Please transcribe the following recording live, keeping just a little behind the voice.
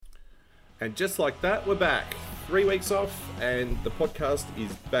And just like that, we're back. 3 weeks off, and the podcast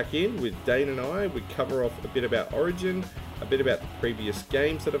is back in with Dane and I. We cover off a bit about Origin, a bit about the previous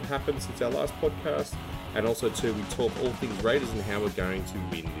games that have happened since our last podcast, and also too, we talk all things Raiders and how we're going to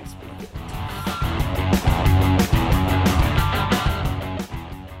win this weekend.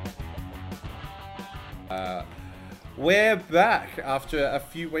 We're back after a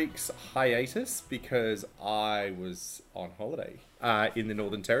few weeks hiatus because I was on holiday in the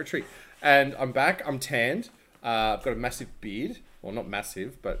Northern Territory. And I'm back, I'm tanned, I've got a massive beard. Well, not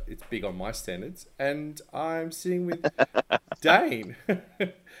massive, but it's big on my standards. And I'm sitting with Dane.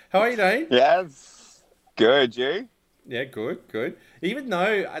 How are you, Dane? Yes. Good, you? Yeah, good. Even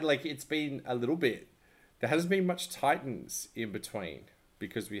though it's been a little bit, there hasn't been much Titans in between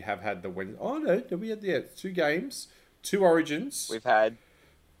because we have had the win. Oh, no, we had 2 games, 2 Origins. We've had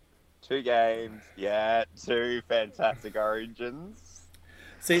 2 games, 2 fantastic Origins.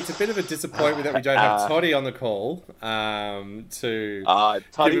 See, it's a bit of a disappointment that we don't have Toddy on the call to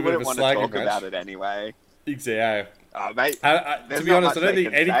Toddy give a bit wouldn't of a want to slagging talk match. about it anyway. Exactly. Oh, mate, to be honest, I don't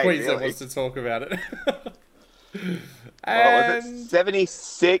think any Queensland wants to talk about it. What was it?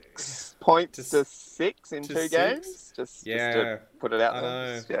 76 points to 6 in 2 games? Just to put it out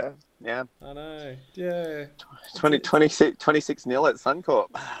there. Yeah. I know. Yeah. 26-0 at Suncorp.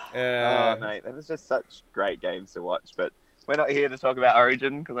 Yeah. Oh, mate, that was just such great games to watch. But we're not here to talk about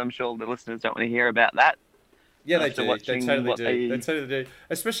Origin because I'm sure the listeners don't want to hear about that. Yeah, they do. They totally do.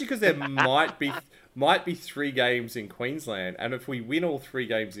 Especially because there might be 3 games in Queensland, and if we win all 3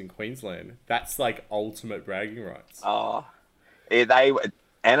 games in Queensland, that's like ultimate bragging rights. Oh,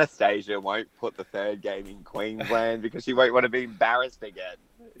 Anastasia won't put the 3rd game in Queensland because she won't want to be embarrassed again.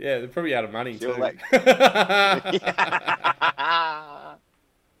 Yeah, they're probably out of money too.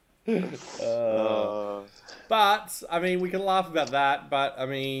 But, I mean, we can laugh about that, but, I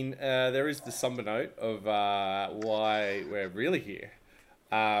mean, there is the somber note of why we're really here.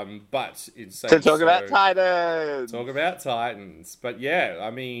 But it's to talk about Titans. Talk about Titans. But, yeah, I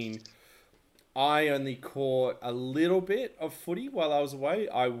mean, I only caught a little bit of footy while I was away.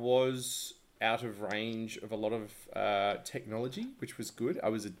 I was out of range of a lot of technology, which was good. I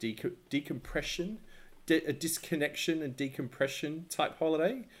was a decompression, a disconnection and decompression type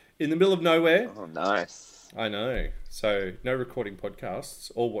holiday in the middle of nowhere. Oh, nice. I know. So, no recording podcasts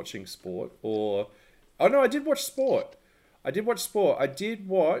or watching sport or... Oh, no, I did watch sport. I did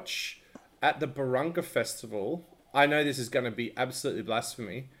watch at the Barunga Festival. I know this is going to be absolutely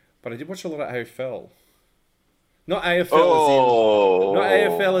blasphemy, but I did watch a lot of AFL. Not AFL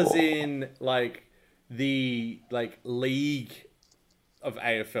as in like the league of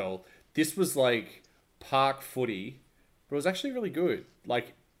AFL. This was like park footy, but it was actually really good.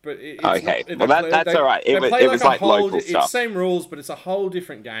 That's all right. It was like local stuff. It's same rules, but it's a whole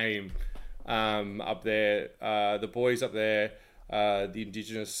different game up there. The boys up there, the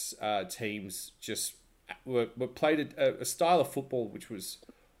Indigenous teams just were played a style of football which was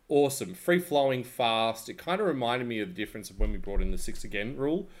awesome, free-flowing, fast. It kind of reminded me of the difference of when we brought in the 6 again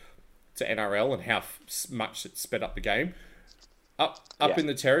rule to NRL and how much it sped up the game. Up in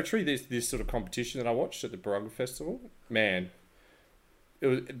the Territory, this sort of competition that I watched at the Barunga Festival, man, it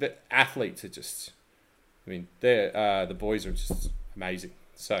was the athletes are just, I mean, the boys are just amazing.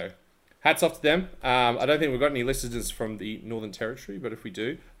 So, hats off to them. I don't think we've got any listeners from the Northern Territory, but if we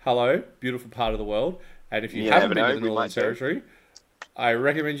do, hello, beautiful part of the world. And if you haven't been to the Northern Territory, I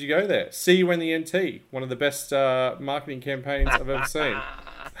recommend you go there. See you in the NT, one of the best marketing campaigns I've ever seen.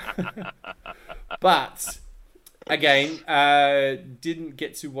 But again, didn't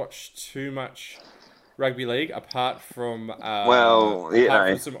get to watch too much rugby league apart from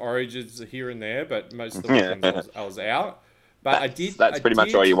some Origins here and there. But most of the weekends I was out. But that's pretty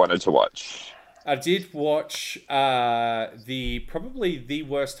much all you wanted to watch. I did watch probably the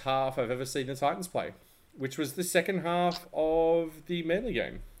worst half I've ever seen the Titans play, which was the second half of the Manly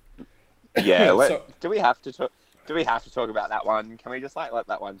game. Yeah, do we have to talk about that one? Can we just let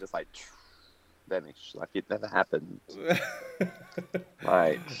that one just vanish like it never happened?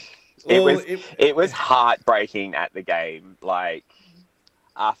 It was heartbreaking at the game. Like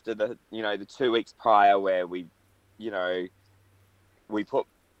after the 2 weeks prior where we put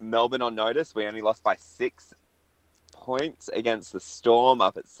Melbourne on notice, we only lost by 6 points against the Storm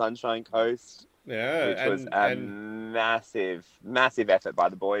up at Sunshine Coast. Yeah, which was a massive effort by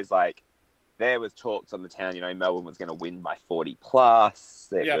the boys. Like, there was talks on the town, Melbourne was going to win by 40 plus.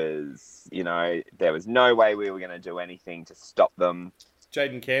 There was no way we were going to do anything to stop them.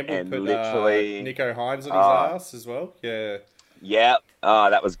 Jaden Campbell and put Nico Hines on his ass as well. Yeah. Yeah.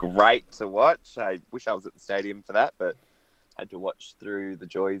 That was great to watch. I wish I was at the stadium for that, but had to watch through the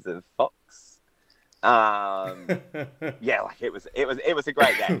joys of Fox. Yeah, like it was a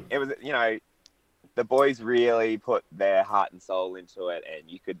great game. It was, you know, the boys really put their heart and soul into it, and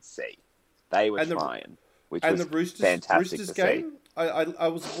you could see they were trying, which was fantastic to see. I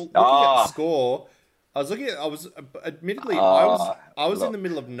was looking at the score. Admittedly, I was in the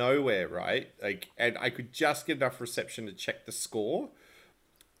middle of nowhere, right? Like, and I could just get enough reception to check the score.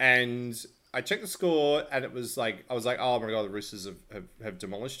 And I checked the score, and it was like, I was like, oh my God, the Roosters have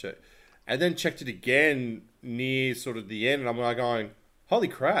demolished it. And then checked it again near sort of the end, and I'm like going, holy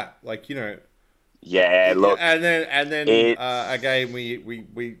crap. Like, you know. Yeah, look. And then again,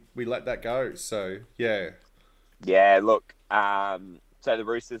 we let that go. So, yeah. Yeah, look. So the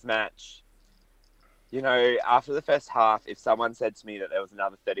Roosters match, you know, after the first half, if someone said to me that there was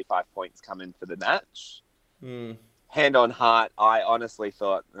another 35 points coming for the match, hand on heart, I honestly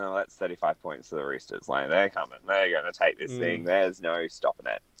thought, no, that's 35 points for the Roosters. Like, they're coming. They're going to take this thing. There's no stopping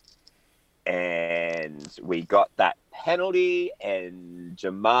it. And we got that penalty, and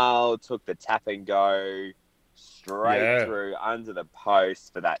Jamal took the tap and go straight through under the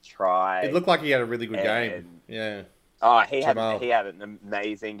post for that try. It looked like he had a really good game. Yeah. Oh, he had an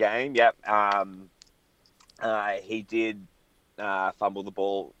amazing game. Yep. He did fumble the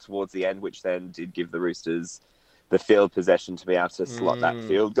ball towards the end, which then did give the Roosters the field possession to be able to slot that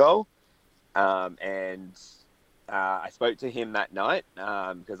field goal. And I spoke to him that night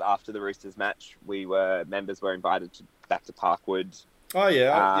because after the Roosters match, members were invited back to Parkwood. Oh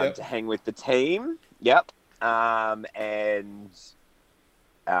yeah, to hang with the team. Yep, and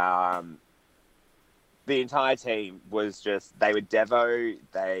the entire team was they were devo.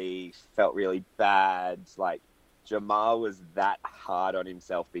 They felt really bad. Like, Jamal was that hard on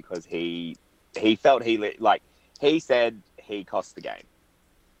himself because he felt he said he cost the game.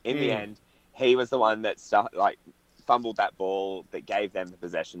 In the end, he was the one that fumbled that ball that gave them the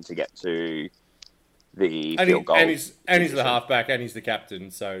possession to get to the field goal. And he's the halfback, and he's the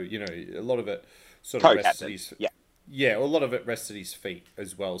captain. So, you know, a lot of it sort of rests at his a lot of it rests at his feet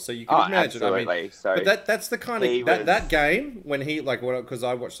as well. So you can imagine. Absolutely. I mean, so but that's the kind of that game when he because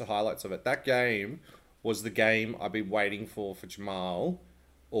I watched the highlights of it. That game was the game I've been waiting for Jamal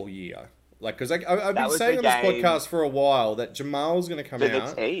all year. Like, because I've been saying on this podcast for a while that Jamal's going to come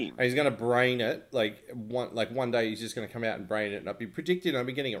out and he's going to brain it. One day he's just going to come out and brain it. And I've been predicting, I've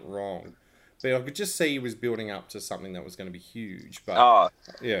been getting it wrong. But I could just see he was building up to something that was going to be huge. But,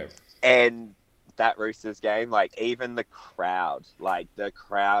 yeah. And that Roosters game, like, even the crowd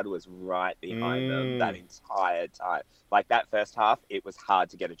was right behind them that entire time. Like, that first half, it was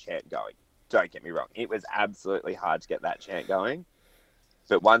hard to get a chant going. Don't get me wrong. It was absolutely hard to get that chant going.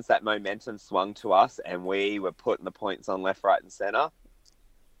 But once that momentum swung to us and we were putting the points on left, right, and centre,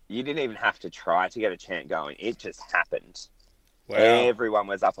 you didn't even have to try to get a chant going. It just happened. Wow. Everyone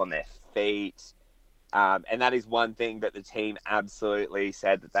was up on their feet. And that is one thing that the team absolutely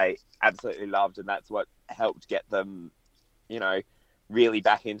said that they absolutely loved, and that's what helped get them, you know, really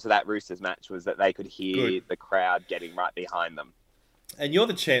back into that Roosters match, was that they could hear the crowd getting right behind them. And you're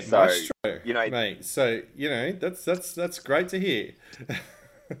the chant maestro, you know, mate. So, you know, that's great to hear.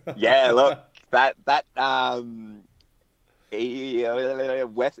 Yeah, look, that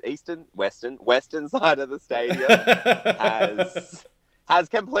western side of the stadium has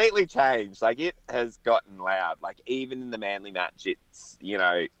completely changed. Like, it has gotten loud. Like, even in the Manly match, it's, you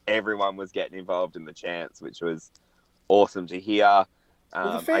know, everyone was getting involved in the chants, which was awesome to hear.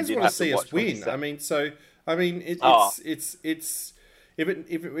 Well, the fans want to see us win. It's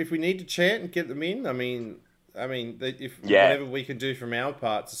if we need to chant and get them in, whatever we can do from our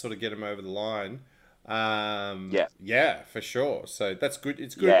part to sort of get them over the line, for sure. So that's good.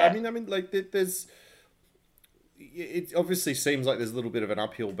 It's good. Yeah. It obviously seems like there's a little bit of an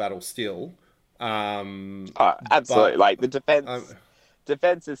uphill battle still. Absolutely. Like, the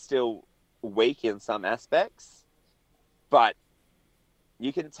defense is still weak in some aspects, but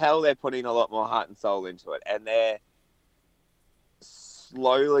you can tell they're putting a lot more heart and soul into it, and they're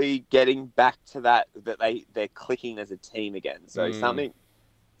slowly getting back to that they're clicking as a team again. So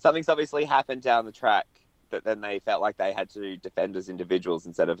something's obviously happened down the track that then they felt like they had to defend as individuals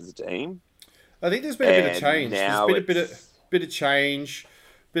instead of as a team. I think there's been a bit of change. There's been a bit of change,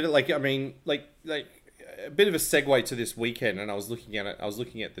 a bit of a bit of a segue to this weekend. And I was looking at it. I was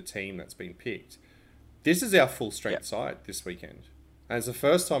looking at the team that's been picked. This is our full strength side this weekend, and it's the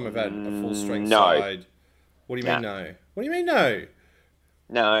first time we've had a full strength side. What do you mean no? What do you mean no?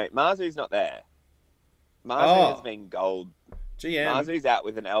 No, Marzu's not there. Marzu has been gold. GM. Marzu's out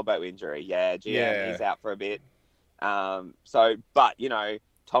with an elbow injury. Yeah, GM, he's out for a bit. But, you know,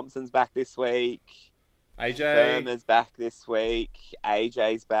 Thompson's back this week. AJ. Firma's back this week.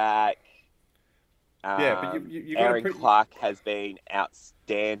 AJ's back. Yeah, but you Aaron Clark has been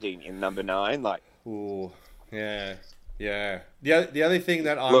outstanding in number 9. Like, ooh, yeah. The other thing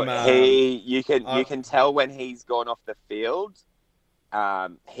that look, you can tell when he's gone off the field.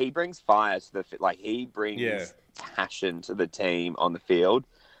 He brings fire to the he brings passion to the team on the field.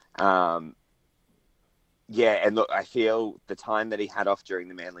 And look, I feel the time that he had off during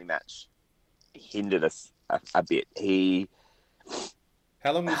the Manly match hindered us a bit.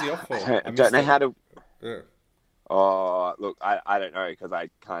 How long was he off for? I don't know how to. Yeah. Oh, look, I don't know, because I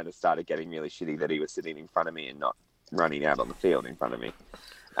kind of started getting really shitty that he was sitting in front of me and not running out on the field in front of me.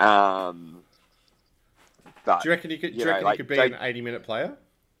 But do you reckon he could? Do you reckon he could be an 80-minute player?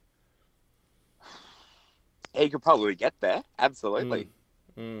 He could probably get there. Absolutely.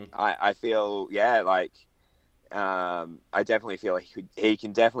 I feel, I definitely feel he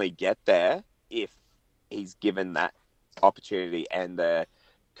can definitely get there if he's given that opportunity and the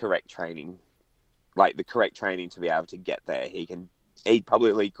correct training. Like the correct training to be able to get there. He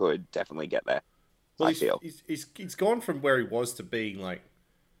probably could definitely get there. Well, I feel. He's gone from where he was to being like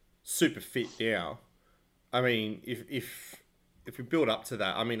super fit now. I mean, if we build up to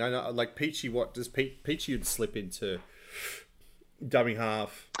that, I mean, I know like Peachy, what does Peachy would slip into dummy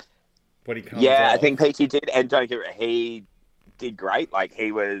half when he comes off. I think Peachy did, and he did great. Like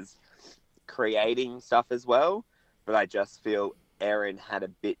he was creating stuff as well, but I just feel Aaron had a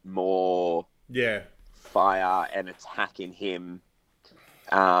bit more fire and attack in him.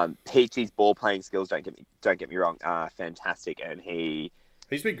 Peachy's ball playing skills, don't get me wrong, are fantastic, and he's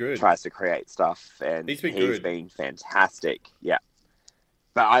been good. Tries to create stuff, and he's been fantastic. Yeah,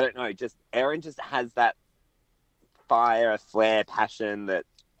 but I don't know. Aaron just has that fire, flair, passion that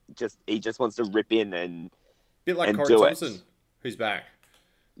he just wants to rip in and a bit like Corey Thompson, who's back.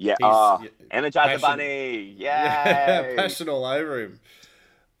 Yeah, Energizer Bunny. Yeah, passion all over him.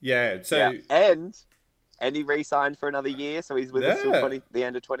 Yeah, so and he re-signed for another year, so he's with us till the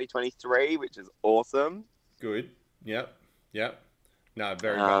end of 2023, which is awesome. Good. Yep. No,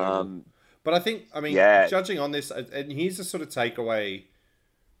 very valuable. But I think, judging on this, and here's the sort of takeaway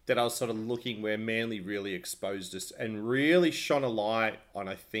that I was sort of looking where Manly really exposed us and really shone a light on,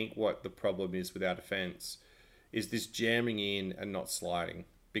 I think, what the problem is with our defence, is this jamming in and not sliding.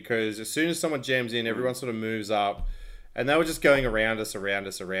 Because as soon as someone jams in, everyone sort of moves up. And they were just going around us,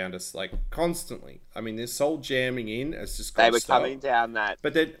 like constantly. I mean, this whole jamming in has just got They were coming down that.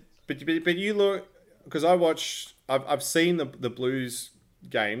 But you look, because I've seen the Blues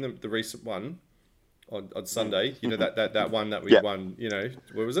game, the recent one on Sunday. You know that one that we won. You know,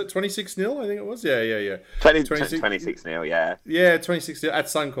 what was it? 26-0, I think it was. Yeah. 26-0, yeah. Yeah, 26-0 at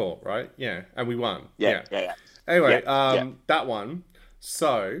Suncorp, right? Yeah, and we won. Yeah. Anyway, that one.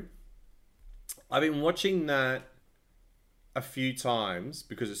 So I've been watching that a few times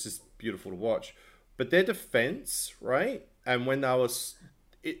because it's just beautiful to watch. But their defense, right? And when they was,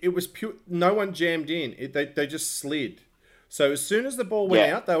 it was pure. No one jammed in. They just slid. So as soon as the ball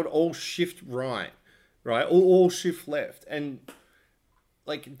went out, they would all shift right, all shift left, and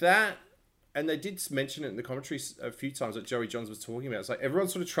like that. And they did mention it in the commentary a few times that Joey Johns was talking about. It's like everyone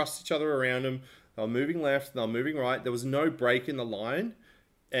sort of trusts each other around them. They were moving left, they were moving right. There was no break in the line,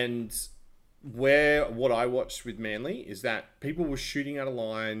 and what I watched with Manly is that people were shooting out of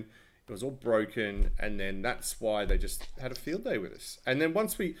line. It was all broken, and then that's why they just had a field day with us. And then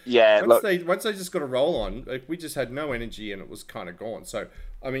once they just got a roll on, like, we just had no energy, and it was kind of gone. So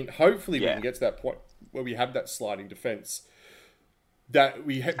I mean, hopefully we can get to that point where we have that sliding defense, that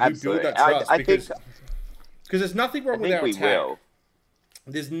we build that trust, because there's nothing wrong with our attack.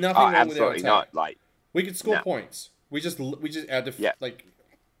 There's nothing wrong with our attack. Not. Like, we could score points. We just we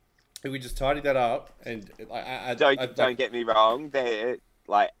just tidied that up, and don't get me wrong. There,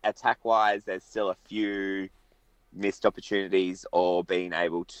 like, attack-wise, there's still a few missed opportunities or being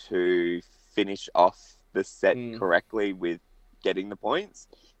able to finish off the set correctly with getting the points.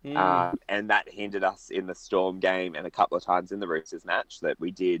 And that hindered us in the Storm game and a couple of times in the Roosters match that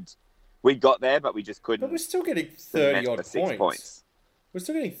we got there, but we just couldn't. But we're still getting 30-odd points. We're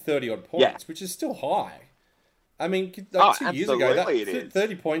still getting 30-odd points, which is still high. I mean, 2 years ago,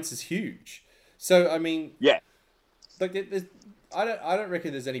 30 points is huge. So, I mean, like, I don't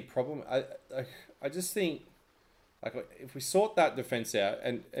reckon there's any problem. I just think, like, if we sort that defense out,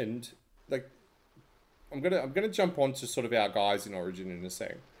 and like, I'm gonna jump on to sort of our guys in Origin in a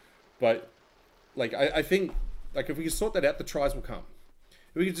second, but like, I think, like, if we can sort that out, the tries will come.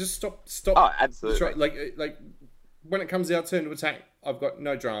 If we can just stop. Oh, absolutely. Like when it comes our turn to attack, I've got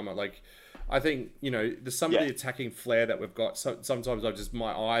no drama. Like, I think, you know, some of the attacking flair that we've got. So, sometimes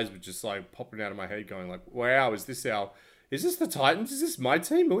my eyes were just like popping out of my head, going like, "Wow, is this the Titans? Is this my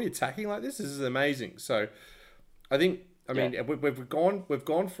team? Are we attacking like this? This is amazing." So, I think, I mean, we've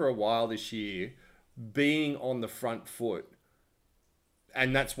gone for a while this year, being on the front foot,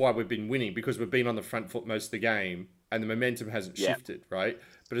 and that's why we've been winning, because we've been on the front foot most of the game, and the momentum hasn't shifted, right?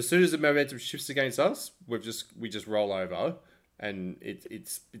 But as soon as the momentum shifts against us, we just roll over. And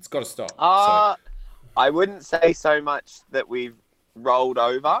it's got to stop. I wouldn't say so much that we've rolled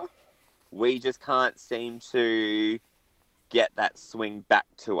over. We just can't seem to get that swing back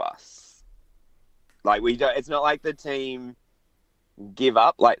to us. Like, we don't. It's not like the team give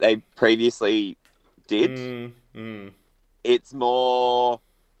up like they previously did. It's more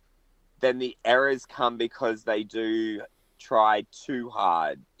then the errors come because they do try too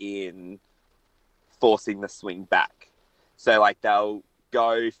hard in forcing the swing back. So, like, they'll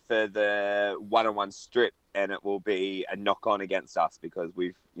go for the one-on-one strip, and it will be a knock-on against us because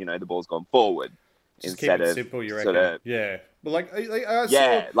we've, you know, the ball's gone forward. Just instead keep it simple, you reckon? Yeah. But, I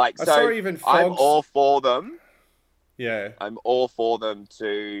saw even Fogs... I'm all for them. Yeah. I'm all for them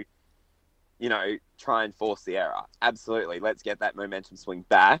to, you know, try and force the error. Absolutely. Let's get that momentum swing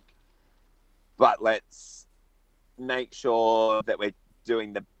back. But let's make sure that we're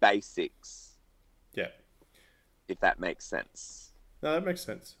doing the basics. Yeah. If that makes sense. No, that makes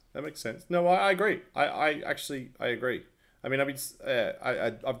sense. No, I agree. I agree. I mean,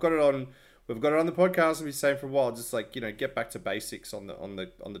 I've got it on. We've got it on the podcast. I've been saying for a while, just like, you know, get back to basics on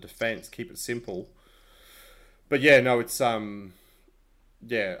the defense. Keep it simple. But yeah, no, it's I'm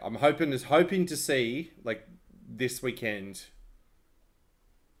hoping to see, like, this weekend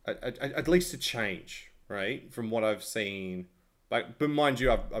at least a change, right, from what I've seen. Like, but mind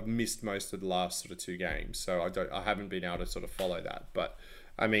you, I've missed most of the last sort of 2 games, so I haven't been able to sort of follow that. But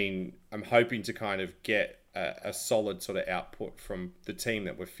I mean, I'm hoping to kind of get a solid sort of output from the team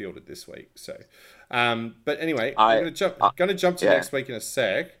that we've fielded this week. So, but anyway, I'm gonna jump to next week in a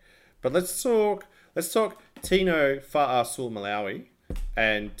sec. But let's talk Tino Fa'asul Malawi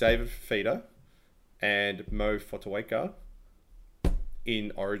and David Fifita and Mo Fotuaika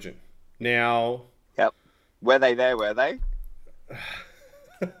in Origin. Now, were they there? Were they?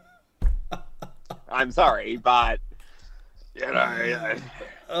 I'm sorry, but you know,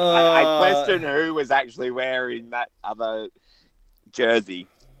 I question who was actually wearing that other jersey.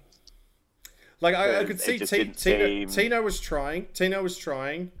 Like, I could see Tino was trying. Tino was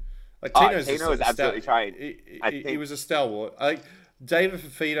was absolutely trying. He was a stalwart. David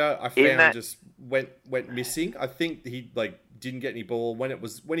Fifita, I found just went missing. I think he didn't get any ball.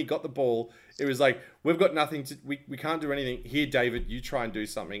 When he got the ball, it was like, we've got nothing to, we can't do anything. Here, David, you try and do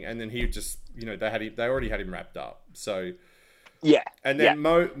something. And then he just, you know, they already had him wrapped up. So yeah. And then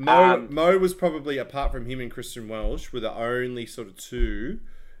Mo was probably, apart from him and Christian Welsh, were the only sort of 2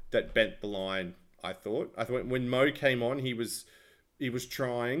 that bent the line. I thought when Mo came on, he was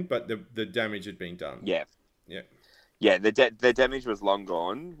trying, but the damage had been done. Yeah. Yeah. The damage was long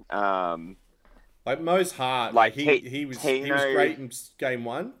gone. Like, Mo's hard. Like, he was great in game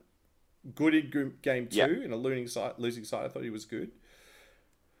 1, good in game 2. In a losing side, I thought he was good.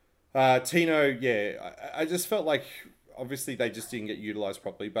 Tino, I just felt like, obviously they just didn't get utilized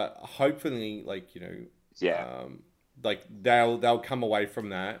properly, but hopefully, like, you know, like they'll come away from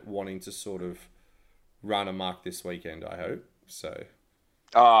that wanting to sort of run amok this weekend, I hope. So.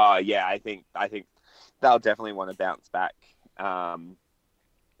 Oh yeah, I think they'll definitely want to bounce back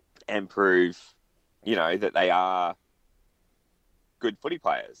and prove, you know, that they are good footy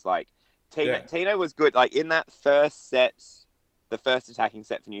players. Like, Tino was good. Like, in that first set, the first attacking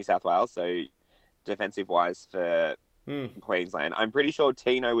set for New South Wales, so defensive wise for Queensland, I'm pretty sure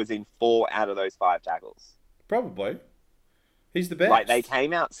Tino was in 4 out of those 5 tackles. Probably. He's the best. Like,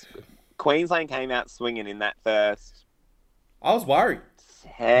 Queensland came out swinging in that first. I was worried.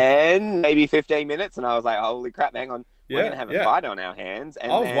 10, maybe 15 minutes, and I was like, holy crap, hang on. We're going to have a fight on our hands.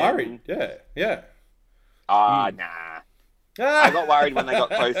 And I was worried. Yeah. Nah. I got worried when they got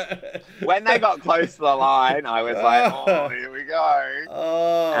close. When they got close to the line, I was like, oh, here we go.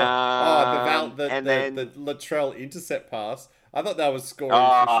 The Latrell intercept pass. I thought that was scoring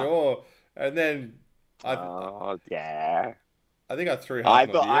for sure. And then yeah. I think I threw half my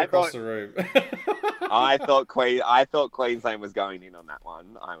beer across the room. I thought Queensland was going in on that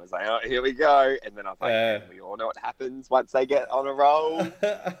one. I was like, oh, here we go. And then I was like, we all know what happens once they get on a roll.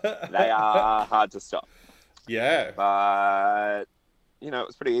 They are hard to stop. Yeah. But, you know, it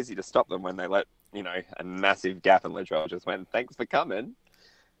was pretty easy to stop them when they let, you know, a massive gap, and Latrell just went, thanks for coming.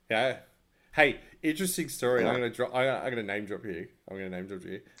 Yeah. Hey, interesting story. I'm gonna drop. I'm gonna name drop you. I'm gonna name drop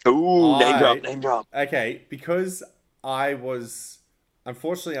you. Ooh, name drop, name drop. Okay, because I was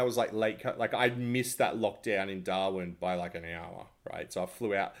unfortunately I was like late. Like I missed that lockdown in Darwin by like an hour. Right, so I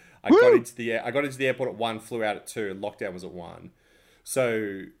flew out. I got into the airport at 1, flew out at 2, and lockdown was at 1.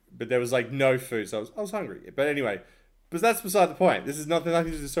 So, but there was like no food, so I was hungry. But anyway, but that's beside the point. This is nothing to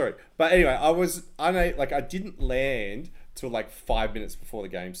do with the story. But anyway, I didn't land till like 5 minutes before the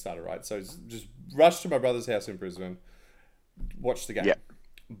game started. Right, so just rushed to my brother's house in Brisbane, watched the game. Yeah.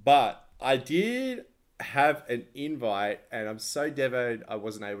 But I did have an invite, and I'm so devoted I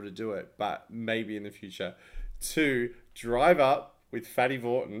wasn't able to do it. But maybe in the future, to drive up with Fatty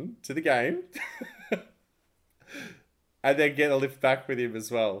Vorton to the game. And then get a lift back with him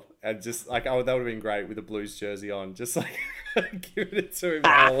as well. And just like, that would have been great with a Blues jersey on. Just like giving it to him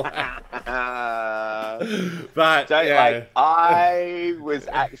all. But yeah. I was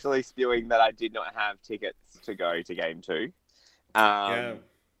actually spewing that I did not have tickets to go to game 2.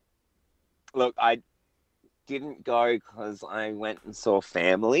 Look, I didn't go because I went and saw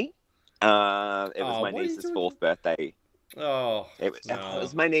family. It was my niece's 4th birthday. It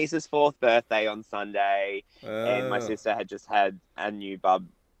was my niece's 4th birthday on Sunday, and my sister had just had a new bub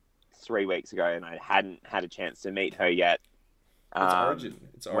 3 weeks ago, and I hadn't had a chance to meet her yet. It's Origin.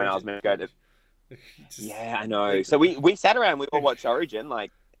 When I was meant to go to. Yeah, I know. So we sat around. We all watched Origin,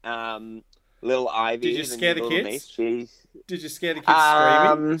 like little Ivy. Did you scare the kids? Did you scare the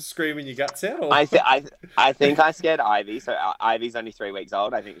kids screaming your guts out? Or? I think I scared Ivy. So Ivy's only 3 weeks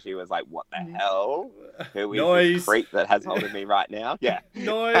old. I think she was like, "What the hell? Who is this creep that has hold of me right now?" Yeah.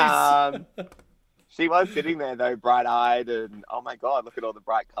 Noise. She was sitting there though, bright-eyed, and oh my god, look at all the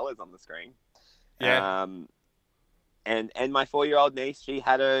bright colours on the screen. Yeah. And my 4-year-old niece, she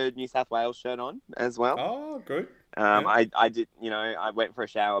had a New South Wales shirt on as well. Oh, good. I did, I went for a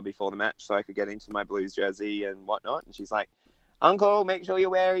shower before the match so I could get into my Blues jersey and whatnot. And she's like, "Uncle, make sure you're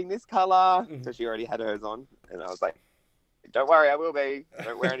wearing this colour." So she already had hers on. And I was like, "Don't worry, I will be.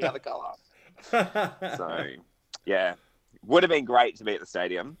 Don't wear any other colour." So, yeah. Would have been great to be at the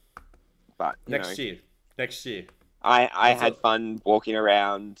stadium. But, Next year. I had fun walking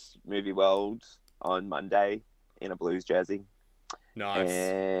around Movie World on Monday in a Blues jersey. Nice.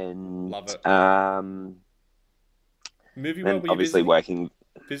 And love it. Movie World, obviously working.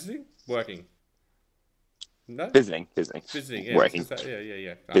 Visiting? Working. No? Visiting. Yeah. Working.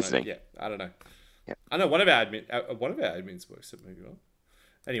 Yeah. Visiting. I don't know. Yeah. I know one of our admins works at Movie World.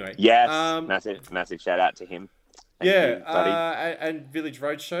 Anyway. Yes. Massive shout out to him. Thank you, and Village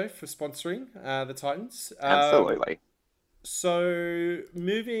Roadshow for sponsoring the Titans. Absolutely. So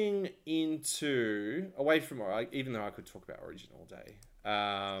moving away from, even though I could talk about Origin all day,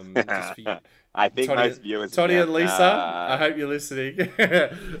 just for you, I think most viewers, Tony and Lisa, I hope you're listening.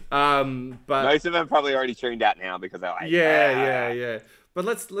 But most of them probably already tuned out now because they're like, yeah. But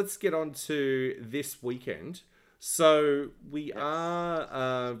let's get on to this weekend. So we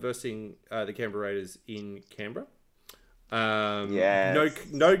are versing the Canberra Raiders in Canberra. No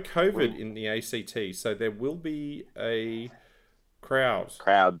COVID in the ACT, so there will be a crowd.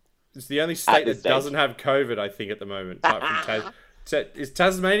 It's the only state that doesn't have COVID, I think, at the moment. Apart from is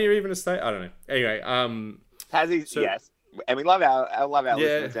Tasmania even a state? I don't know. Anyway, Tassie, yes, and we love our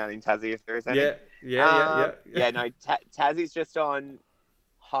listeners down in Tassie if there is any. Yeah. No, Tassie's just on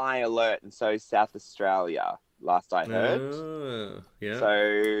high alert, and so South Australia. Last I heard.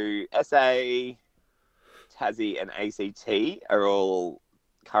 So SA, Tassie, and ACT are all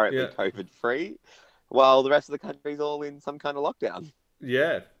currently COVID free, while the rest of the country's all in some kind of lockdown.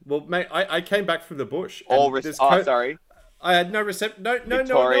 Yeah. Well, mate, I came back from the bush. Sorry. I had no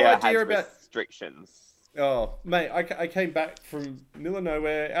Victoria idea has about restrictions. Oh, mate, I came back from middle of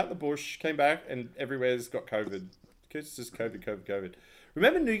nowhere, out the bush, came back, and everywhere's got COVID. It's just COVID.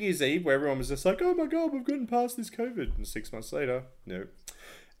 Remember New Year's Eve where everyone was just like, "Oh my god, we've gotten past this COVID," and 6 months later, no.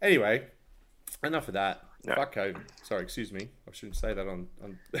 Anyway, enough of that. No. Fuck COVID. Sorry, excuse me. I shouldn't say that on...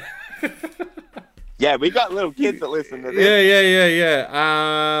 Yeah, we got little kids that listen to this.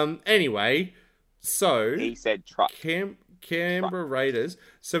 Yeah. Anyway, so... He said truck. Canberra Raiders.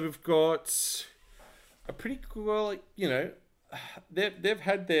 So we've got a pretty cool, they've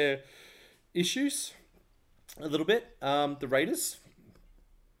had their issues a little bit. The Raiders,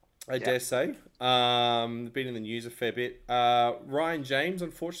 I dare say. They've been in the news a fair bit. Ryan James,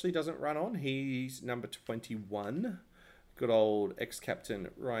 unfortunately, doesn't run on. He's number 21. Good old ex-captain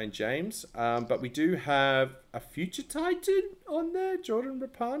Ryan James. But we do have a future Titan on there, Jordan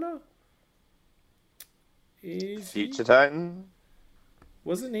Rapana. Future Titan?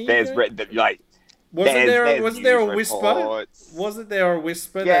 Wasn't he? There's Wasn't there a whisper? Reports. Wasn't there a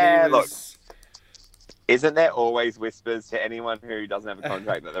whisper Yeah, that he was? Look, isn't there always whispers to anyone who doesn't have a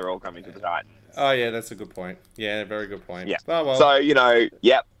contract that they're all coming to the Titans? Oh yeah, that's a good point. Yeah, very good point. Yeah. Oh, well. So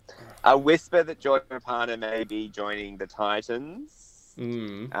yep, a whisper that Jordan Rapana may be joining the Titans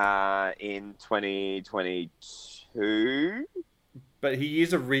in 2022. But he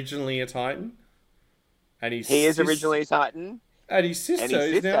is originally a Titan, and he is originally a Titan, and his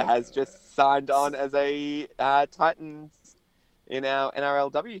sister has just signed on as a Titan in our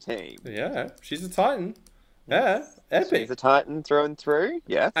NRLW team. Yeah, she's a Titan. Yeah, epic. She's a Titan through and through.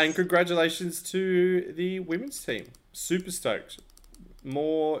 Yes. And congratulations to the women's team. Super stoked.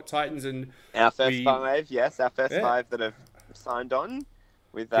 More Titans and our first five that have signed on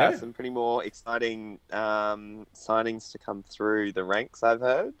with some pretty more exciting signings to come through the ranks, I've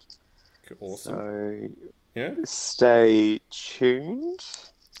heard. Awesome. So stay tuned.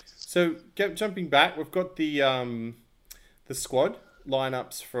 So jumping back, we've got the squad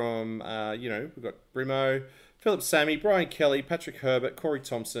lineups from we've got Brimo, Philip Sammy, Brian Kelly, Patrick Herbert, Corey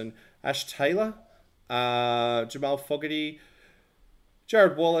Thompson, Ash Taylor, Jamal Fogarty,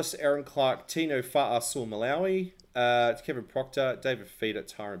 Jared Wallace, Aaron Clark, Tino Fa'asul Malawi, Kevin Proctor, David Feeder,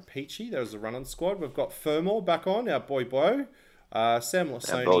 Tyron Peachy. That was the run-on squad. We've got Fermor back on, our boy Bo, Sam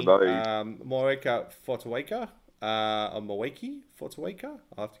Lasoni, Moeka Fotaweka, Moeki Fotaweka.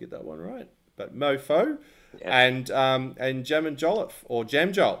 I'll have to get that one right. But Mofo and Jam Jolliffe, or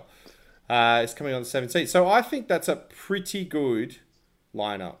Jam Joel, is coming on the 17th. So I think that's a pretty good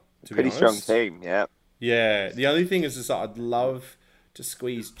lineup, to be honest. Pretty strong team, yeah. Yeah. The only thing is I'd love to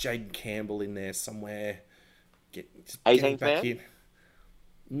squeeze Jaden Campbell in there somewhere. Get 18th back man? in.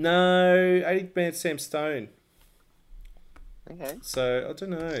 No, 18th man Sam Stone. Okay. So I don't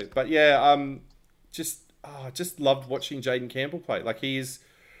know, but yeah, just loved watching Jaden Campbell play. Like, he is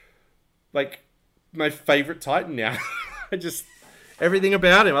like my favorite Titan now. Everything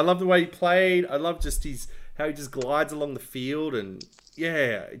about him. I love the way he played. I love just how he just glides along the field, and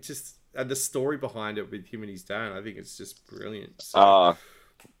and the story behind it with him and his dad. I think it's just brilliant. So,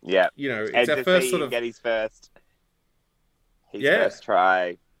 yeah. It's our first sort of get his first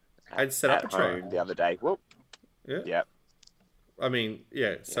try. And set up a try the other day. Whoop. Yeah. Yeah. I mean,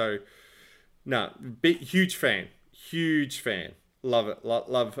 yeah. So, huge fan. Love it.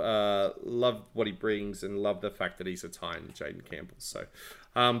 Love what he brings, and love the fact that he's a Titan, Jaden Campbell. So,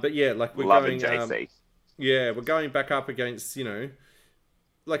 but yeah, like we're Loving JC. We're going back up against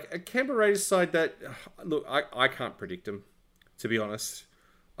like a Canberra Raiders side that, look, I can't predict them, to be honest.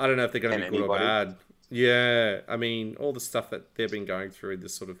 I don't know if they're going to be good or bad. Yeah, I mean, all the stuff that they've been going through,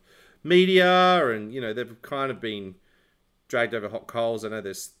 this sort of media, and they've kind of been dragged over hot coals. I know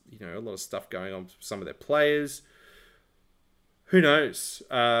there's a lot of stuff going on with some of their players. Who knows?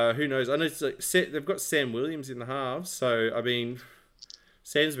 I know they've got Sam Williams in the halves, so I mean,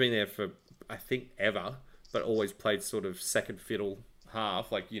 Sam's been there for I think ever, but always played sort of second fiddle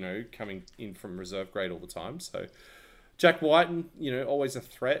half, like coming in from reserve grade all the time. So Jack Whiten, always a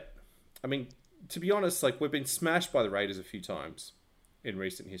threat. I mean, to be honest, like, we've been smashed by the Raiders a few times in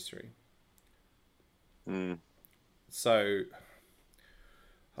recent history. So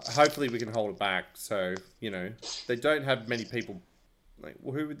hopefully we can hold it back. So, they don't have many people. Like,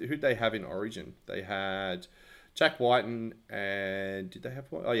 who'd they have in Origin? They had Jack Whiten, and did they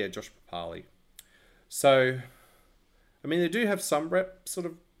have one? Oh yeah, Josh Papali. So, I mean, they do have some rep sort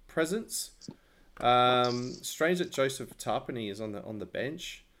of presence. Strange that Joseph Tarpany is on the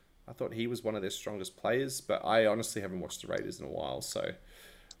bench. I thought he was one of their strongest players, but I honestly haven't watched the Raiders in a while, so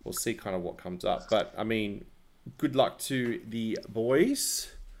we'll see kind of what comes up. But I mean, good luck to the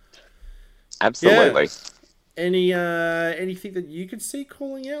boys. Absolutely. Yeah. Anything that you could see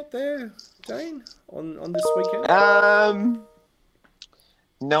calling out there, Jane, on this weekend?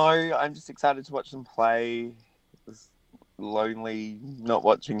 No, I'm just excited to watch them play. It was lonely not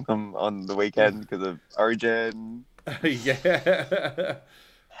watching them on the weekend because of Origin. Yeah.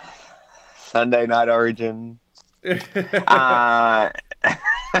 Sunday night Origin. Would have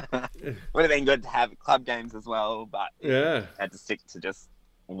been good to have club games as well, but had to stick to just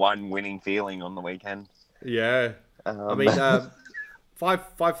one winning feeling on the weekend. Yeah. I mean,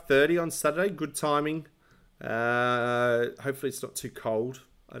 5:30 on Saturday, good timing. Hopefully it's not too cold.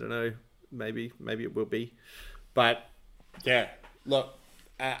 I don't know. Maybe it will be. But yeah, look,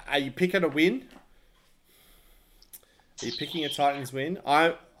 are you picking a win? Are you picking a Titans win?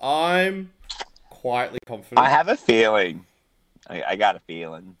 I'm quietly confident. I have a feeling. I got a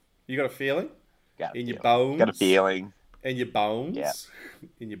feeling. You got a feeling? In your bones? Got a feeling. In your bones? Yeah.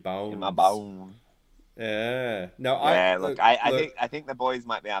 In your bones. In my bones. Yeah. No, I think the boys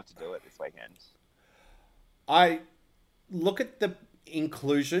might be able to do it this weekend. I look at the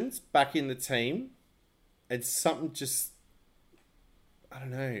inclusions back in the team, and something just, I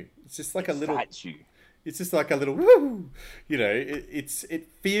don't know. It's just like a little. Excites you. It's just like a little woo. It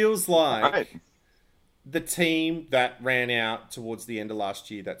feels like Right. the team that ran out towards the end of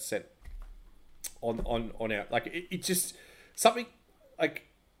last year that set on out. Like it just something like,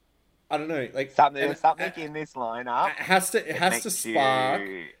 I don't know, like Something and- in this lineup. it has to makes spark.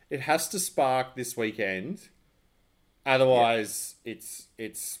 you- It has to spark this weekend. Otherwise,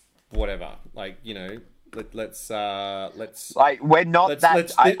 it's whatever. Like, let's Like, we're not Let's- that.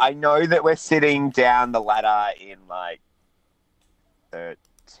 let's- I know that we're sitting down the ladder in like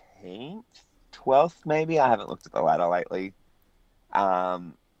 13th, 12th, maybe. I haven't looked at the ladder lately.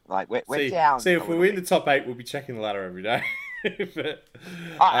 Like we're down. See, a if we little win the bit. top 8, we'll be checking the ladder every day. But, Oh,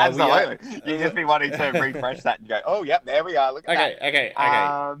 we are- absolutely. You just be wanting to refresh that and go, oh, yep, there we are. Look at that. Okay.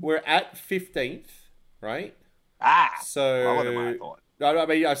 We're at 15th, right? So Lower than what I thought. No, I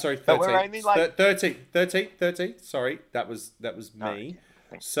mean, sorry, 13th. But we're only like 13th. Sorry, that was Oh, me.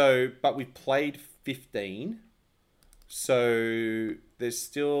 okay. So, but we played 15. So there's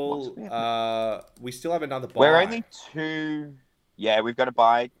still we still have another bye. We're only 2. Yeah, we've got to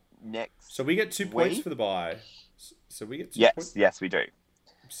buy next. So we get 2 points week? for the bye. So we get 2 Yes, points. yes, we do.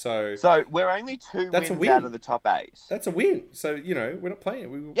 So So we're only 2 That's a wins win. out of the top 8. that's a win. So we're not playing it.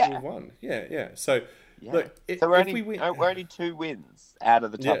 We've won. Yeah. So Yeah. look, So we're if only we win, we're only 2 wins out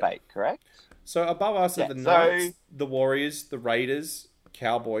of the top Yeah. 8, correct? so above us are Yeah, the so- Knights, the Warriors, the Raiders,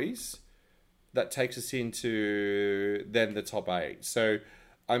 Cowboys. That takes us into then the top 8. So,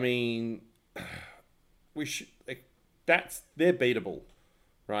 I mean, we should they're beatable,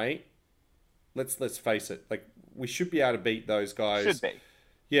 right? Let's face it. Like, we should be able to beat those guys. Should be.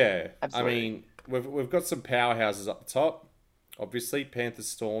 Yeah, Absolutely. I mean, we've got some powerhouses up the top. Obviously, Panthers,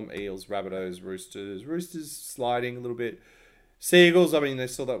 Storm, Eels, Rabbitohs, Roosters. Roosters sliding a little bit. Seagulls, I mean, they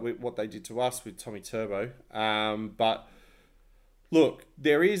saw that with what they did to us with Tommy Turbo. But look,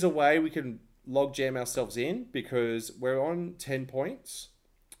 there is a way we can log jam ourselves in because we're on 10 points.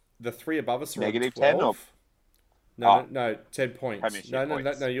 The 3 above us are Negative on 12. 10 or- No, 10 points. Premiership No,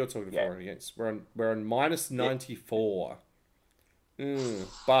 points. you're talking Yeah. for and against. We're on minus 94.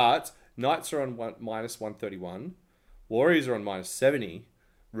 But Knights are on minus 131. Warriors are on minus 70.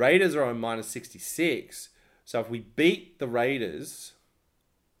 Raiders are on minus 66. So if we beat the Raiders,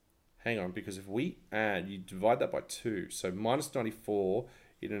 hang on, because if we add, you divide that by 2. So minus 94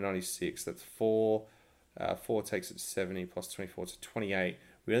 into 96, that's 4. 4 takes it to 70 plus 24 to 28.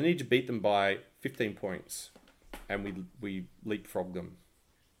 We only need to beat them by 15 points. And we leapfrog them.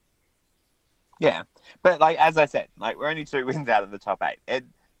 Yeah. But like as I said, like we're only 2 wins out of the top 8. And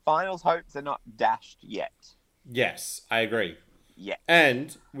finals hopes are not dashed yet. Yes, I agree. Yeah.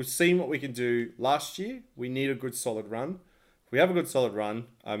 And we've seen what we can do last year. We need a good solid run. If we have a good solid run,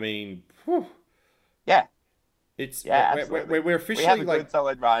 I mean, whew, Yeah. it's Absolutely. we're We officially have a like good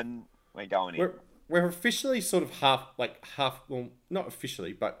solid run. We're going in. we're officially sort of half, well, not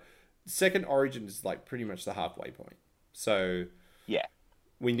officially, but second origin is like pretty much the halfway point. So Yeah.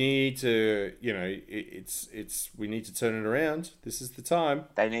 we need to, we need to turn it around. This is the time.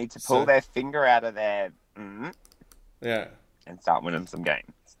 They need to pull So- their finger out of their Yeah. and start winning some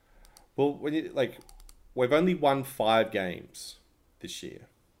games. Well, we've only won 5 games this year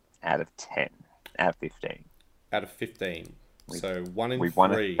Out of 10. Out of 15. out of 15. So 1 in We've 3.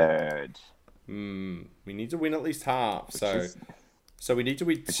 won a third. We need to win at least half. Which So is, so we need to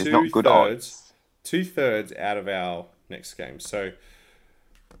win which is not good 2/3. odds. 2/3 out of our next game. So,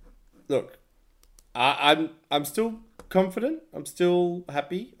 look, I'm still confident. I'm still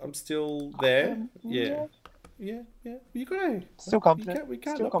happy. I'm still there. Yeah. You gotta Still confident. We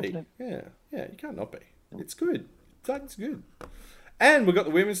can't Still not confident. be. Yeah. You can't not be. It's good. It's good. And we've got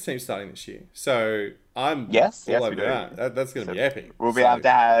the women's team starting this year, so I'm Yes, all yes, we over do. that. That's going to So be epic. We'll be So- able to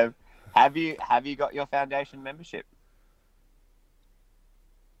have. Have you got your foundation membership?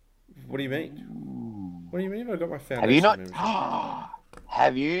 What do you mean? What do you mean? I got my foundation. Have you not? membership?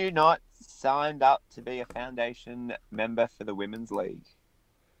 Have you not signed up to be a foundation member for the women's league?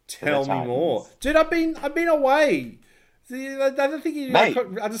 Tell the me Titans. more, dude. I've been away. See, I don't think you Mate.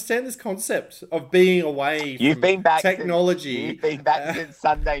 understand this concept of being away. You've from been back. technology. You've been back since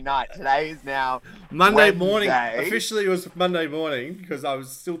Sunday night. Today is now Monday Wednesday. morning. Officially, it was Monday morning because I was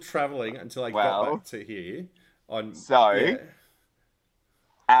still traveling until I got Well, back to here. so-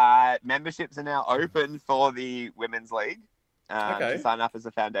 memberships are now open for the women's league. Okay. To sign up as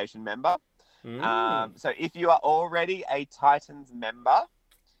a foundation member. Mm. So if you are already a Titans member,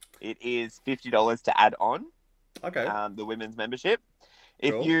 it is $50 to add on Okay. the women's membership.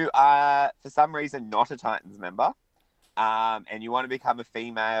 If Cool. you are, for some reason, not a Titans member, and you want to become a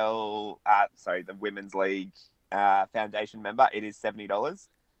the Women's League Foundation member, it is $70.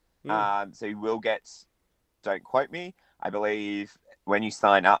 So you will get, don't quote me, I believe when you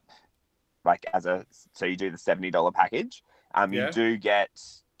sign up, so you do the $70 package, you do get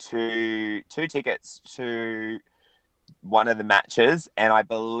two tickets to one of the matches, and I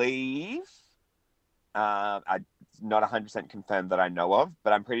believe, I'm not 100% confirmed that I know of,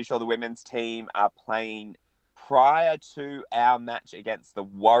 but I'm pretty sure the women's team are playing prior to our match against the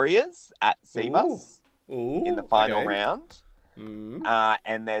Warriors at Cbus in the final round.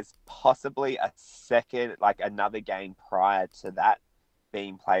 And there's possibly another game prior to that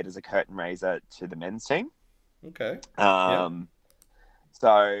being played as a curtain raiser to the men's team. Okay.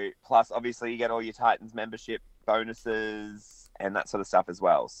 So, plus, obviously, you get all your Titans membership bonuses and that sort of stuff as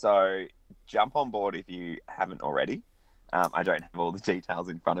well. So, jump on board if you haven't already. I don't have all the details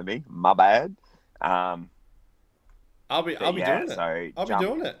in front of me. My bad. I'll be doing it. So I'll be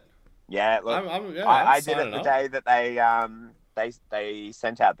doing it. Yeah, look, I did it the day that they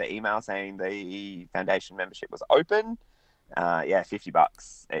sent out the email saying the foundation membership was open.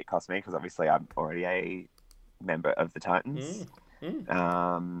 $50 it cost me because obviously I'm already a member of the Titans.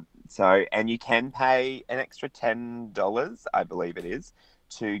 And you can pay an extra $10, I believe it is,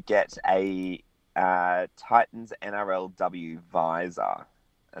 to get a Titans NRLW visor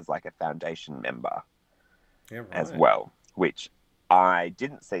as like a foundation member as well, which I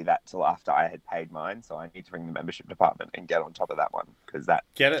didn't see that till after I had paid mine, so I need to ring the membership department and get on top of that one because that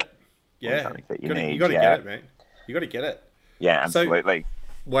get it. Yeah, something that you need. You got to get it, mate. You got to get it. Yeah, absolutely.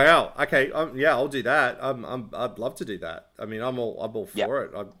 Wow. Okay. I'll do that. I'd love to do that. I mean, I'm all for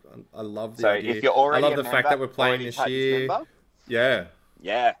it. I love the idea. If you're already I love the fact that we're playing this year. Member,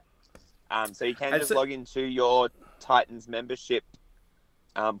 yeah. So you can just log into your Titans membership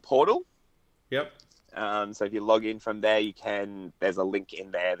portal. Yep. So if you log in from there, there's a link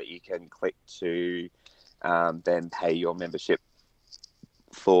in there that you can click to then pay your membership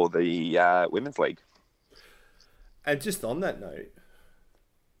for the Women's League. And just on that note,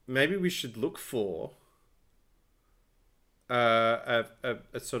 maybe we should look for a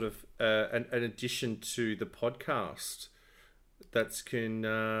sort of an addition to the podcast that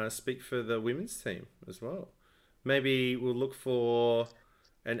can speak for the women's team as well. Maybe we'll look for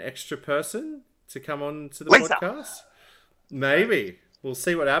an extra person to come on to the podcast. Maybe. We'll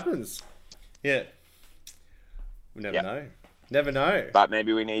see what happens. Yeah. We never know. But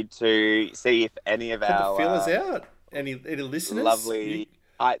maybe we need to see if any of our feelers out. Any listeners? Lovely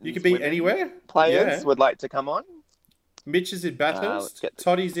you can be anywhere. Players would like to come on. Mitch is in Bathurst.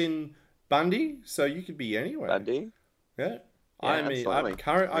 Toddy's in Bundy, so you could be anywhere. Bundy. Yeah. I'm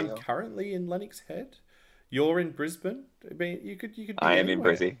currently in Lennox Head. You're in Brisbane. I mean, you could be I am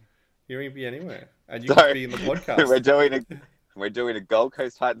anywhere. in Brizzy. You can be anywhere, and you could be in the podcast. We're doing a Gold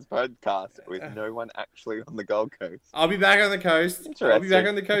Coast Titans podcast with no one actually on the Gold Coast. I'll be back on the coast. I'll be back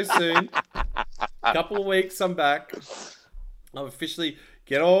on the coast soon. Couple of weeks, I'm back. I'll officially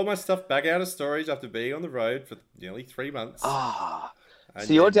get all my stuff back out of storage after being on the road for nearly 3 months. So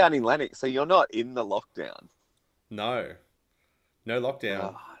you're down in Lennox, so you're not in the lockdown. No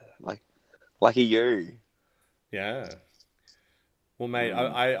lockdown. Lucky you. Yeah. Well, mate,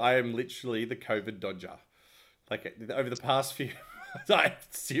 I am literally the COVID dodger. Like, over the past few months, I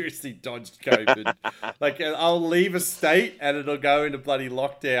seriously dodged COVID. Like, I'll leave a state and it'll go into bloody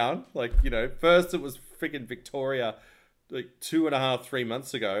lockdown. Like, first it was freaking Victoria, like 2.5, 3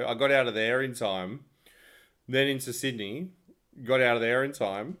 months ago. I got out of there in time. Then into Sydney. Got out of there in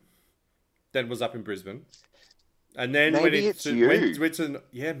time. Then was up in Brisbane. And then maybe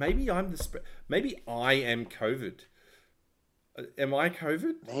maybe I'm maybe I am COVID. Am I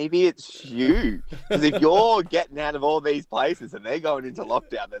COVID? Maybe it's you. Because if you're getting out of all these places and they're going into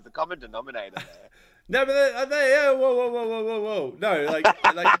lockdown, there's a common denominator there. No, but whoa. No,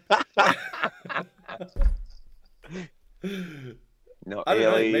 not I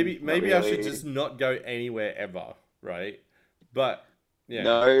don't really. know. Maybe I should just not go anywhere ever, right? But yeah.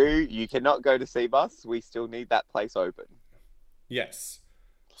 No, you cannot go to Cbus. We still need that place open. Yes.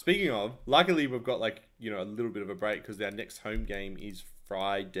 Speaking of, luckily we've got a little bit of a break because our next home game is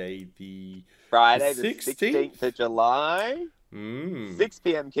Friday the 16th of July. 6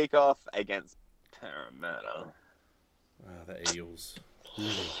 p.m. kickoff against Parramatta. The Eels.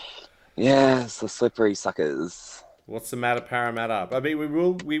 Yes, the slippery suckers. What's the matter, Parramatta? I mean,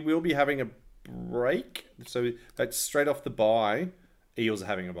 we will be having a break, so that's straight off the bye. Eels are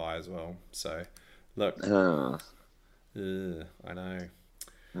having a bye as well. So, look. I know.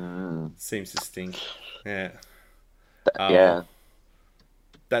 Seems to stink. Yeah. Yeah.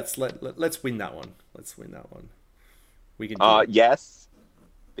 let's win that one. Let's win that one. We can do it. Yes,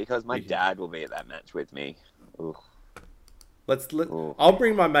 because my dad will be at that match with me. Ooh. I'll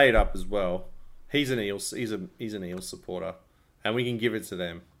bring my mate up as well. He's an Eels. He's an Eels supporter, and we can give it to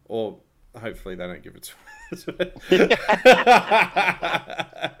them, or hopefully they don't give it to us.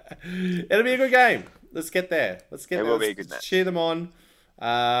 It'll be a good game. Let's get there. It will be a good match. Cheer them on.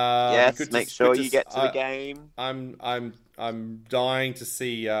 Yes, make sure you get to the game. I'm dying to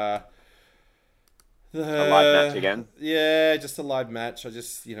see a live match again. Yeah, just a live match.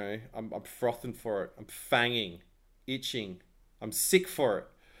 I'm frothing for it. I'm fanging, itching. I'm sick for it.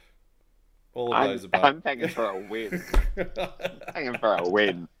 All of those above. I'm hanging for a win. Hanging for a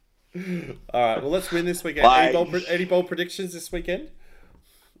win. All right, well, let's win this weekend. Any bold predictions this weekend?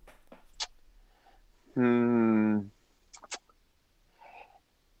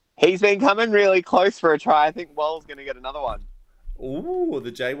 He's been coming really close for a try. I think Wall's going to get another one. Ooh,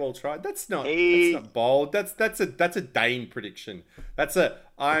 the J Wall try. That's not bold. That's a Dane prediction.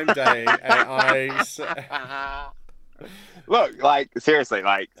 I'm Dane and I. Look, seriously,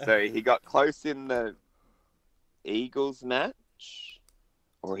 so he got close in the Eagles match,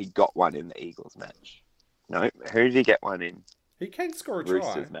 or he got one in the Eagles match. No, who did he get one in? He can score a try.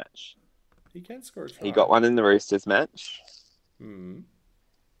 Roosters match. He can score a try. He got one in the Roosters match. Hmm.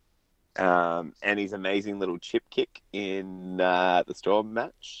 And his amazing little chip kick in the Storm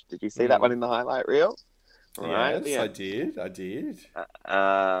match. Did you see that one in the highlight reel? Right. Yes, I did.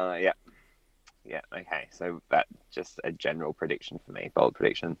 Yeah. Yeah, okay. So that's just a general prediction for me. Bold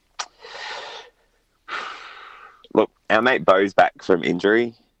prediction. Look, our mate Bo's back from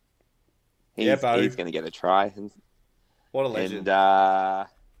injury. He's going to get a try. What a legend.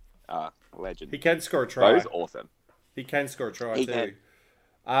 Legend. He can score a try. Bo's awesome. He can score a try too.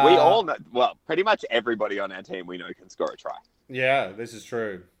 We all know, well, pretty much everybody on our team we know can score a try. Yeah, this is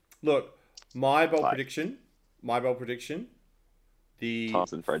true. Look, my bold prediction, the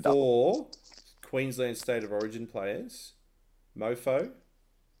Thompson for a 4 double. Queensland State of Origin players, Mofo,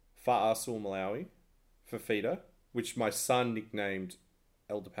 Fa'asul Malawi, Fafita, which my son nicknamed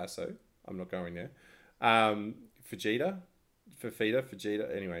El Paso. I'm not going there. Fafita.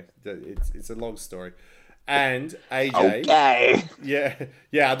 Anyway, it's a long story. And AJ. Okay.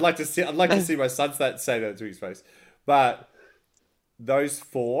 Yeah. I'd like to see my son say that to his face. But those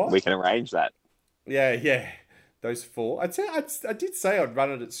 4, we can arrange that. Yeah. Those 4. I did say I'd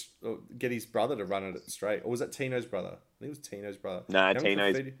run it or get his brother to run it straight. Or was that Tino's brother? I think it was Tino's brother. No,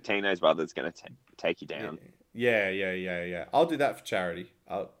 Tino's brother's going to take you down. Yeah. I'll do that for charity.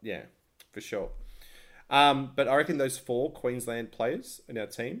 Yeah, for sure. But I reckon those 4 Queensland players in our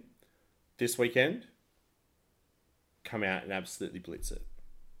team this weekend come out and absolutely blitz it.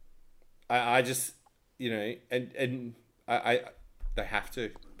 I just, and I they have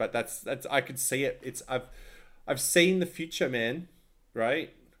to. But that's I could see it. I've seen the future, man.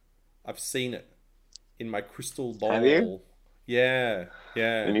 Right? I've seen it in my crystal ball. Have you? Yeah.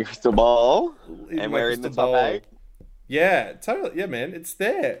 In your crystal ball? And we're in the top 8? Yeah, totally. Yeah, man. It's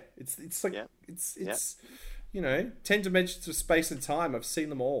there. It's like it's 10 dimensions of space and time. I've seen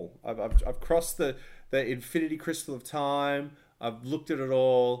them all. I've crossed the infinity crystal of time. I've looked at it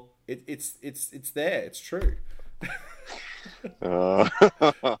all. It's there. It's true.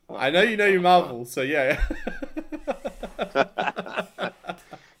 I know you know your Marvel, so yeah.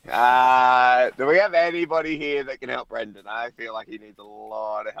 Do we have anybody here that can help Brendan? I feel like he needs a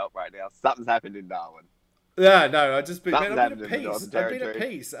lot of help right now. Something's happened in Darwin. Yeah, no, I've been at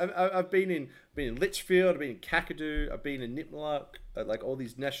peace. I've been in Litchfield, I've been in Kakadu, I've been in Nipmuc, like all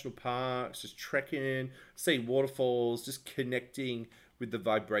these national parks, just trekking, seeing waterfalls, just connecting with the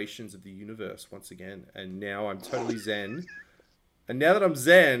vibrations of the universe once again. And now I'm totally zen. And now that I'm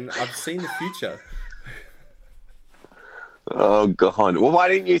zen, I've seen the future. Oh, God. Well, why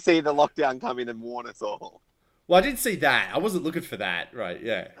didn't you see the lockdown come in and warn us all? Well, I didn't see that. I wasn't looking for that. Right,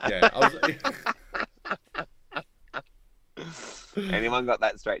 yeah. Anyone got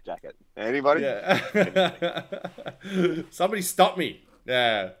that straight jacket? Anybody? Yeah. Somebody stop me.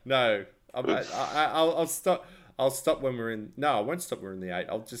 Yeah, no. I'll stop. I'll stop when we're in. No, I won't stop when we're in the 8.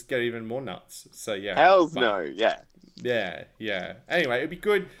 I'll just get even more nuts. So yeah. Hells no. Yeah. Yeah. Anyway, it'd be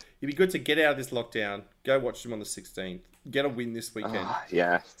good. It'd be good to get out of this lockdown. Go watch them on the 16th. Get a win this weekend.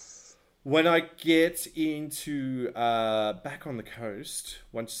 Yeah. When I get into back on the coast,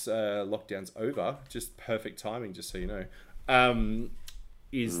 once lockdown's over, just perfect timing, just so you know,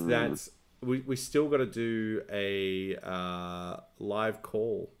 is that we still got to do a live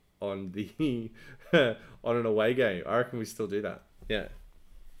call on the on an away game. I reckon we still do that. Yeah.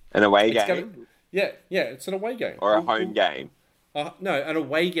 An away game? Yeah, it's an away game. Or a home game? No, an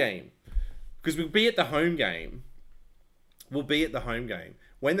away game. Because we'll be at the home game. When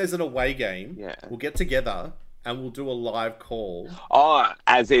there's an away game, we'll get together and we'll do a live call. Oh,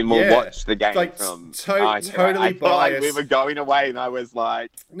 as in we'll watch the game like, from... totally I biased. Like we were going away and I was like...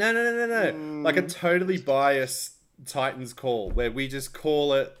 No. Like a totally biased Titans call where we just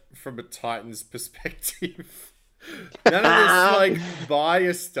call it from a Titans perspective. None of this like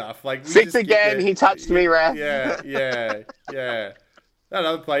bias stuff. Like Six again, he touched me, ref. Yeah. That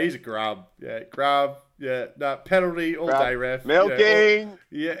other play, he's a grub. Yeah, grub. Yeah, no, penalty all day, ref. Milking.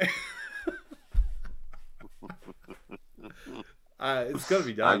 Yeah. It's got to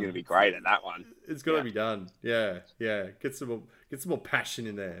be done. I'm going to be great at that one. It's got to be done. Yeah. Get some more passion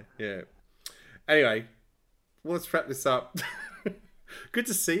in there. Yeah. Anyway, let's wrap this up. Good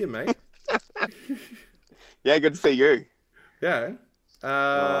to see you, mate. Yeah, good to see you. Yeah.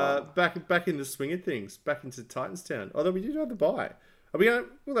 Back in the swing of things. Back into Titans Town. Although we did have the bye. Are we gonna?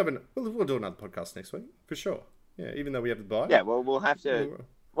 We'll do another podcast next week for sure. Yeah, even though we have the bye. Yeah, well, we'll have to.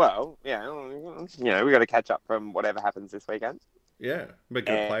 Well, yeah, we got to catch up from whatever happens this weekend. Yeah, but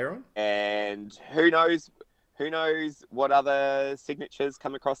get a player on. And who knows what other signatures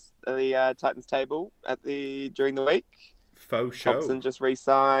come across the Titans table during the week. Faux show. Thompson just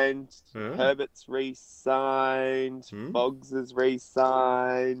re-signed. Herbert's re-signed. Boggs is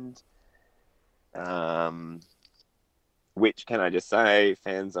re-signed. Which, can I just say,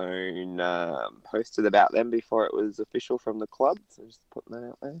 Fanzone posted about them before it was official from the club. So just putting that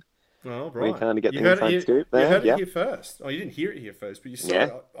out there. Oh, right. We kind of get the inside scoop there. You heard it here first. Oh, you didn't hear it here first, but you saw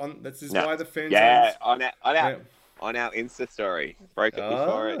it on. This is why the Fanzone. Yeah, on our Insta story. Broke it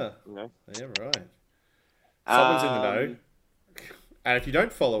before it. Yeah, right. Someone's in the know. And if you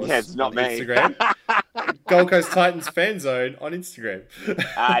don't follow us it's not on me. Instagram, Gold Coast Titans Fanzone on Instagram.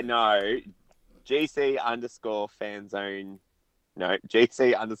 No. GC_fanzone. No,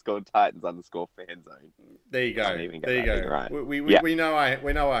 GC_Titans_fanzone. There you go. There you go. Right. We know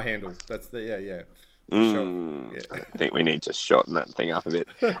our handle. That's the yeah. Sure. I think we need to shorten that thing up a bit.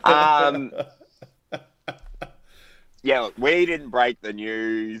 Yeah, we didn't break the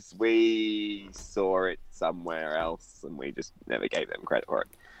news. We saw it somewhere else, and we just never gave them credit for it.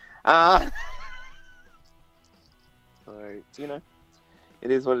 So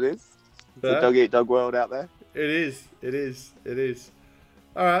it is what it is. It's a dog-eat-dog world out there. It is.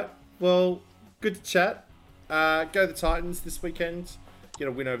 All right. Well, good to chat. Go the Titans this weekend. Get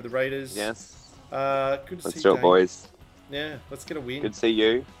a win over the Raiders. Yes. Good to see you. Let's do it, boys. Yeah, let's get a win. Good to see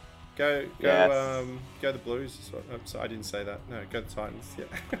you. Go the Blues. I didn't say that. No, go the Titans. Yeah.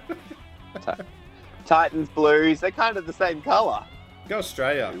 Titans, Blues. They're kind of the same colour. Go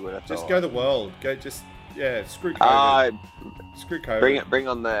Australia. Just go the world. Screw COVID. Screw COVID. Bring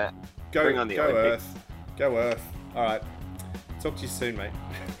on the Olympics. Earth. Go Earth. All right. Talk to you soon, mate.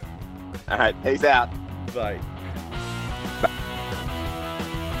 All right. Peace out. Bye.